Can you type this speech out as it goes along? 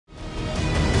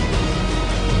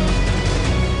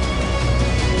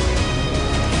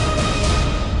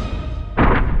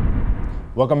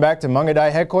Welcome back to Mangudai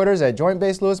headquarters at Joint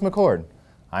Base Lewis McChord.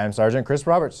 I am Sergeant Chris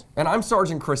Roberts. And I'm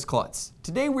Sergeant Chris Klutz.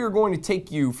 Today we are going to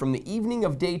take you from the evening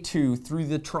of day 2 through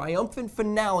the triumphant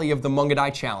finale of the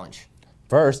Mangudai Challenge.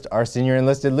 First, our senior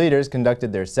enlisted leaders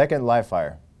conducted their second live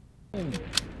fire.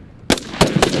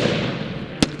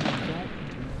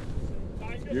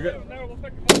 You're good.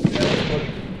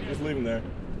 Just leave him there.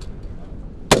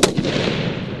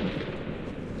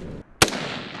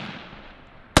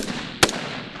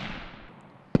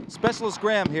 Specialist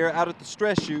Graham here out at the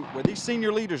stress chute where these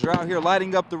senior leaders are out here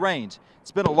lighting up the range. It's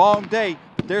been a long day,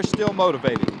 but they're still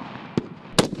motivated.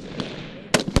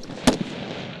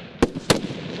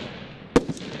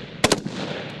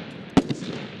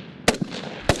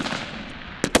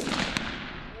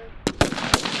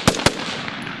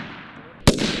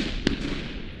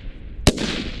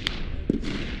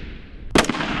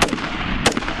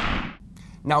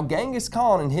 Now, Genghis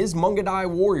Khan and his Mangudai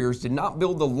Warriors did not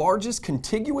build the largest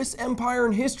contiguous empire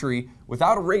in history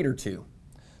without a raid or two.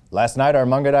 Last night, our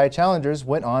Mangudai challengers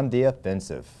went on the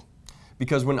offensive.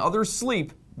 Because when others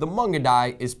sleep, the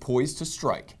Mangudai is poised to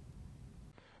strike.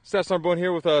 Staff Sergeant Bowen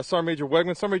here with Sergeant Major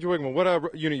Wegman. Sergeant Major Wegman,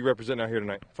 what unit you represent out here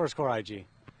tonight? First Corps IG.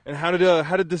 And how did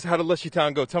Leshy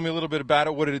Town go? Tell me a little bit about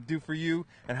it. What did it do for you,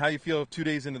 and how you feel 2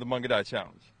 days into the Mangudai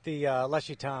Challenge? The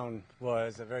Leshy Town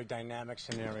was a very dynamic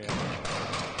scenario.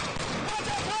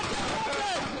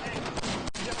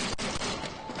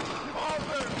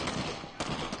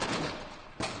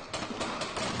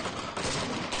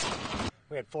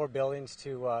 We had 4 buildings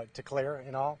to clear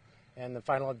in all, and the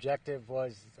final objective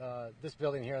was this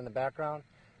building here in the background.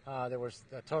 There was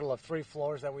a total of 3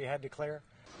 floors that we had to clear.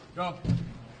 Go.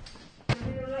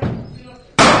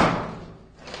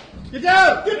 Get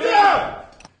down! Get down!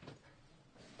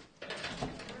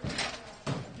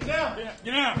 Get down! Get down!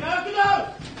 Get down! Get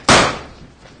down!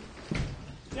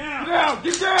 Down!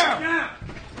 Get down!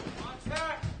 Get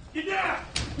down! Get down!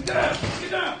 Get down!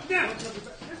 Get down! Get down!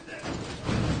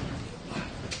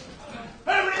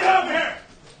 Everybody over here!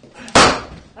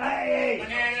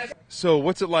 Hey! So,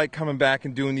 what's it like coming back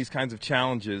and doing these kinds of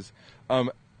challenges?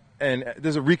 And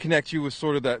does it reconnect you with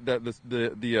sort of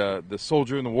the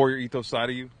soldier and the warrior ethos side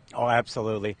of you? Oh,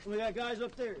 absolutely. We got guys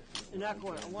up there in that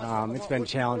corner. It's been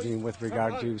challenging with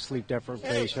regard to sleep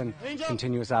deprivation,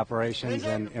 continuous operations,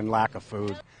 and lack of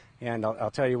food. And I'll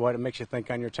tell you what, it makes you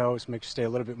think on your toes, makes you stay a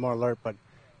little bit more alert. But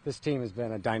this team has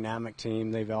been a dynamic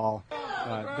team. They've all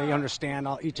they understand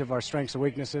each of our strengths and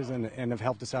weaknesses, and have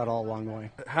helped us out all along the way.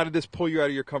 How did this pull you out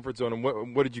of your comfort zone,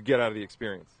 and what did you get out of the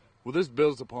experience? Well, this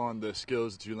builds upon the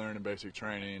skills that you learn in basic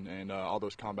training and all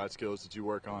those combat skills that you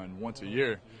work on once a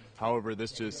year. However,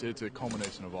 it's a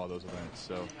culmination of all those events.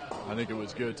 So I think it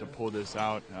was good to pull this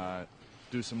out,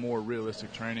 do some more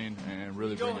realistic training, and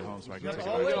really bring it home so I can take it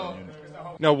back to the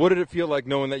unit. Now, what did it feel like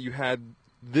knowing that you had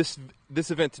this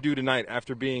event to do tonight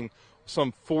after being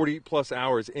some 40-plus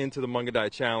hours into the Mangudai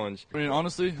Challenge? I mean,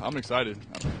 honestly, I'm excited.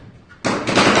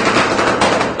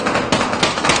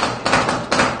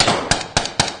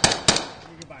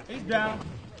 He's down.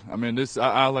 I mean,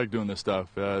 I like doing this stuff.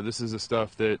 This is the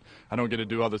stuff that I don't get to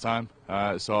do all the time,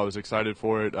 so I was excited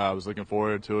for it. I was looking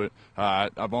forward to it. I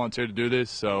volunteered to do this,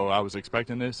 so I was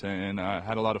expecting this, and I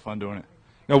had a lot of fun doing it.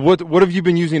 Now, what have you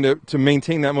been using to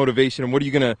maintain that motivation, and what are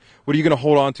you gonna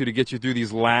hold on to get you through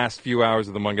these last few hours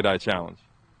of the Mangudai Challenge?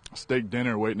 Steak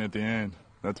dinner waiting at the end.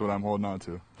 That's what I'm holding on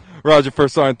to. Roger,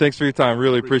 First Sergeant. Thanks for your time.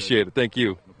 Really appreciate it. Thank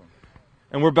you.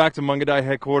 And we're back to Mangudai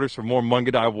headquarters for more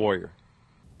Mangudai Warrior.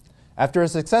 After a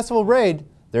successful raid,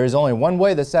 there is only one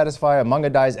way to satisfy a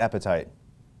Mangudai's appetite.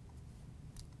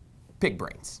 Pig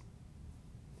brains.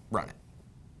 Run it.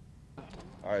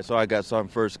 All right, so I got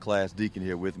Sergeant First Class Deacon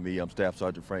here with me. I'm Staff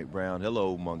Sergeant Frank Brown.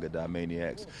 Hello, Mangudai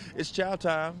Maniacs. It's chow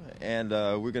time, and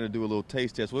we're going to do a little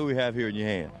taste test. What do we have here in your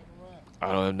hand?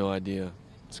 I don't have no idea.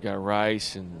 It's got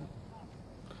rice and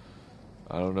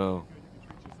I don't know.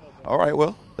 All right,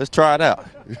 well, let's try it out.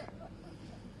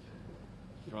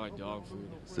 Probably dog food.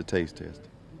 It's the taste test.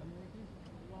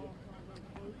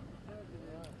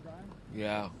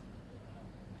 Yeah.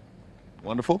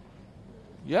 Wonderful?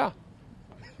 Yeah.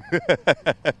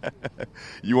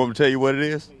 You want me to tell you what it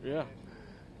is? Yeah.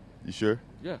 You sure?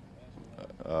 Yeah.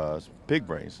 It's pig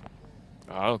brains.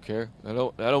 I don't care. That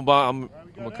don't bother.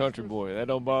 I'm a country boy. That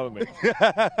don't bother me.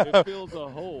 It fills a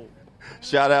hole.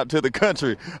 Shout out to the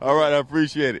country. All right, I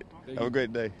appreciate it. Thank Have you. a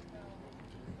great day.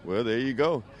 Well, there you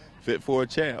go. Fit for a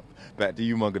champ. Back to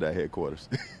you, Mangudai headquarters.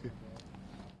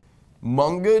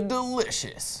 Manga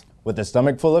delicious. With a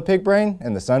stomach full of pig brain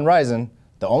and the sun rising,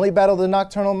 the only battle the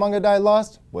nocturnal Mangudai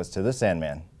lost was to the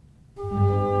Sandman.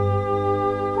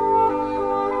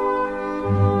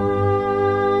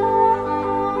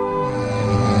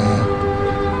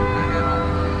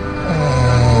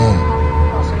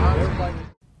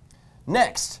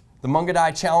 Next, the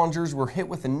Mangudai challengers were hit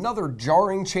with another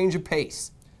jarring change of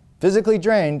pace. Physically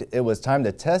drained, it was time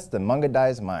to test the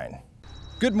Mangudai's mind.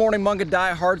 Good morning,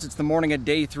 Mangudai Hearts. It's the morning of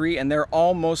day 3, and they're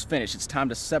almost finished. It's time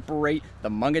to separate the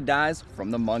Mangudais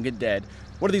from the Mangudead.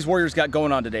 What do these Warriors got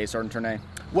going on today, Sergeant Ternay?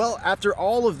 Well, after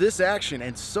all of this action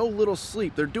and so little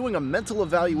sleep, they're doing a mental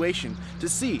evaluation to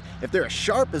see if they're as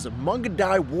sharp as a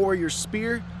Mangudai Warrior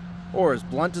spear or as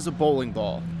blunt as a bowling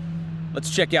ball. Let's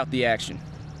check out the action.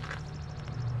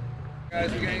 Guys,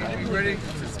 we got anything ready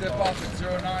to step off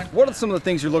at 09? What are some of the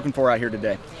things you're looking for out here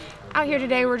today? Out here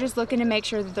today, we're just looking to make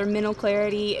sure that their mental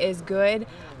clarity is good.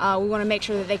 We want to make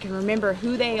sure that they can remember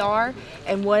who they are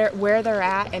and where they're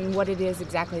at and what it is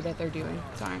exactly that they're doing.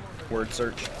 Sorry. Word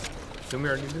search.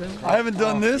 I haven't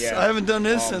done this. I haven't done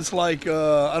this since like,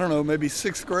 I don't know, maybe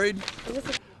 6th grade.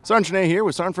 Sergeant Ternay here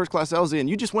with Sergeant First Class LZ, and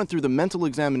you just went through the mental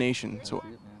examination. So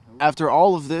after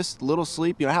all of this, little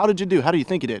sleep, how did you do? How do you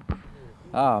think you did?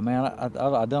 Oh man,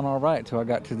 I done all right till I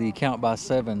got to the count by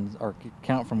sevens, or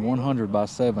count from 100 by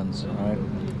sevens. Right,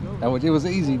 it was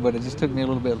easy, but it just took me a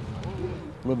little bit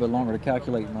longer to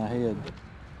calculate in my head.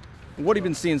 What have you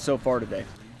been seeing so far today?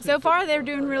 So far, they're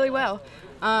doing really well.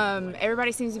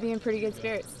 Everybody seems to be in pretty good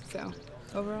spirits, so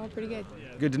overall, pretty good.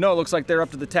 Good to know. It looks like they're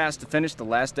up to the task to finish the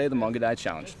last day of the Mangudai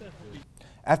Challenge.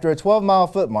 After a 12-mile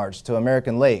foot march to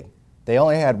American Lake, they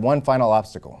only had one final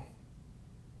obstacle.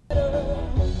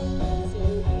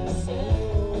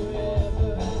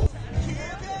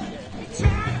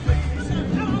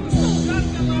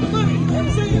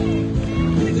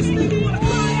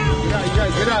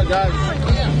 Get out, guys.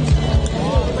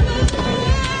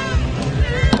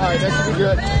 All right, that should be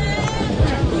good.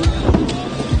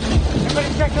 Everybody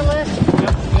check the list?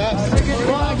 Yep.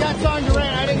 Well, I got Sergeant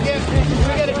Durant. I didn't get we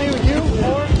got to do you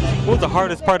or? What was the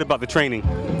hardest part about the training?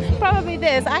 Probably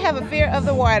this. I have a fear of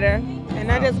the water,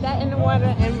 and I just got in the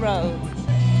water and rode.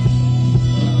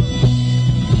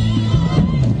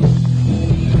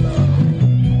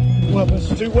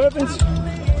 Weapons. 2 weapons?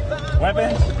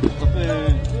 Weapons?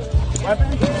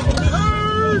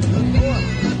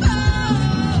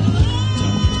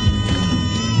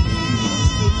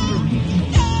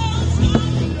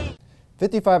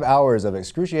 55 hours of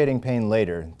excruciating pain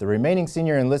later, the remaining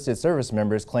senior enlisted service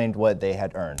members claimed what they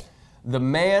had earned. The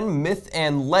man, myth,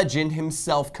 and legend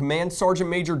himself, Command Sergeant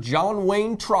Major John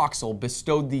Wayne Troxell,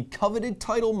 bestowed the coveted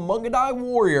title Mangudai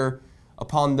Warrior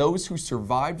upon those who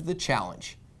survived the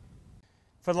challenge.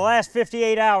 For the last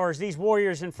 58 hours, these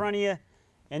warriors in front of you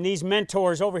and these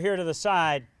mentors over here to the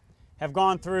side have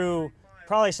gone through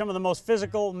probably some of the most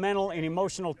physical, mental, and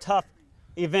emotional tough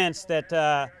events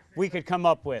that we could come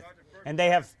up with. And they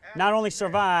have not only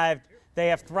survived, they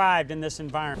have thrived in this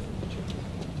environment.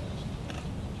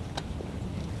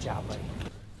 Good job, buddy.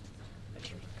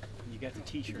 You got the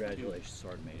t-shirt. Congratulations,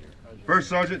 Sergeant Major. First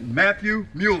Sergeant Matthew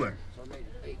Mueller.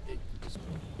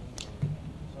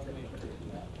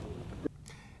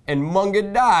 And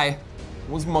Mangudai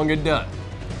was Mangudai.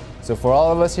 So for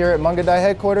all of us here at Mangudai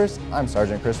headquarters, I'm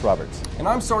Sergeant Chris Roberts. And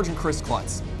I'm Sergeant Chris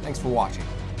Klutz. Thanks for watching.